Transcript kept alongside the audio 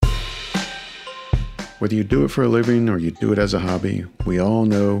Whether you do it for a living or you do it as a hobby, we all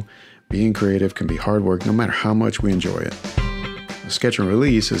know being creative can be hard work no matter how much we enjoy it. Sketch and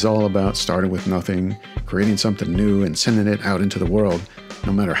Release is all about starting with nothing, creating something new, and sending it out into the world,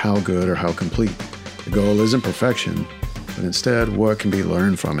 no matter how good or how complete. The goal isn't perfection, but instead what can be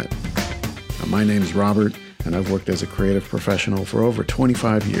learned from it. Now, my name is Robert, and I've worked as a creative professional for over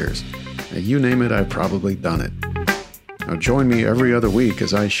 25 years. Now, you name it, I've probably done it. Now join me every other week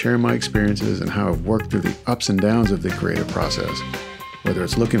as I share my experiences and how I've worked through the ups and downs of the creative process. Whether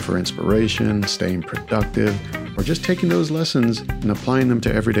it's looking for inspiration, staying productive, or just taking those lessons and applying them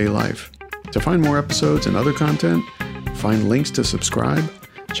to everyday life. To find more episodes and other content, find links to subscribe,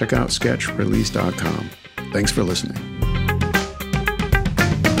 check out sketchrelease.com. Thanks for listening.